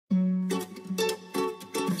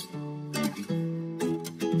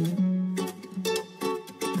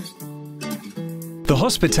The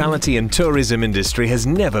hospitality and tourism industry has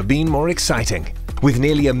never been more exciting. With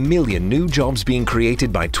nearly 1 million new jobs being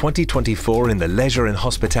created by 2024 in the leisure and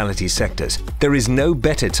hospitality sectors, there is no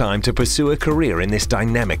better time to pursue a career in this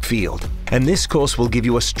dynamic field. And this course will give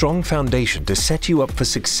you a strong foundation to set you up for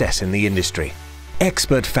success in the industry.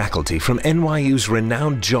 Expert faculty from NYU's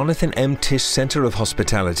renowned Jonathan M. Tisch Center of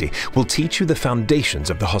Hospitality will teach you the foundations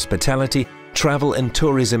of the hospitality, travel and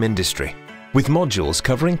tourism industry, with modules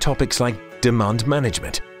covering topics like demand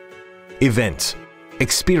management, events,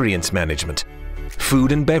 experience management,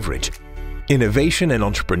 food and beverage, innovation and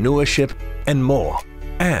entrepreneurship, and more.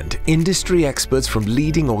 And industry experts from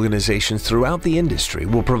leading organizations throughout the industry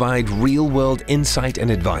will provide real-world insight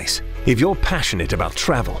and advice. If you're passionate about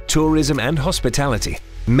travel, tourism and hospitality,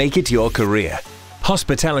 make it your career.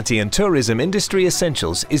 Hospitality and Tourism Industry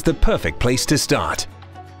Essentials is the perfect place to start.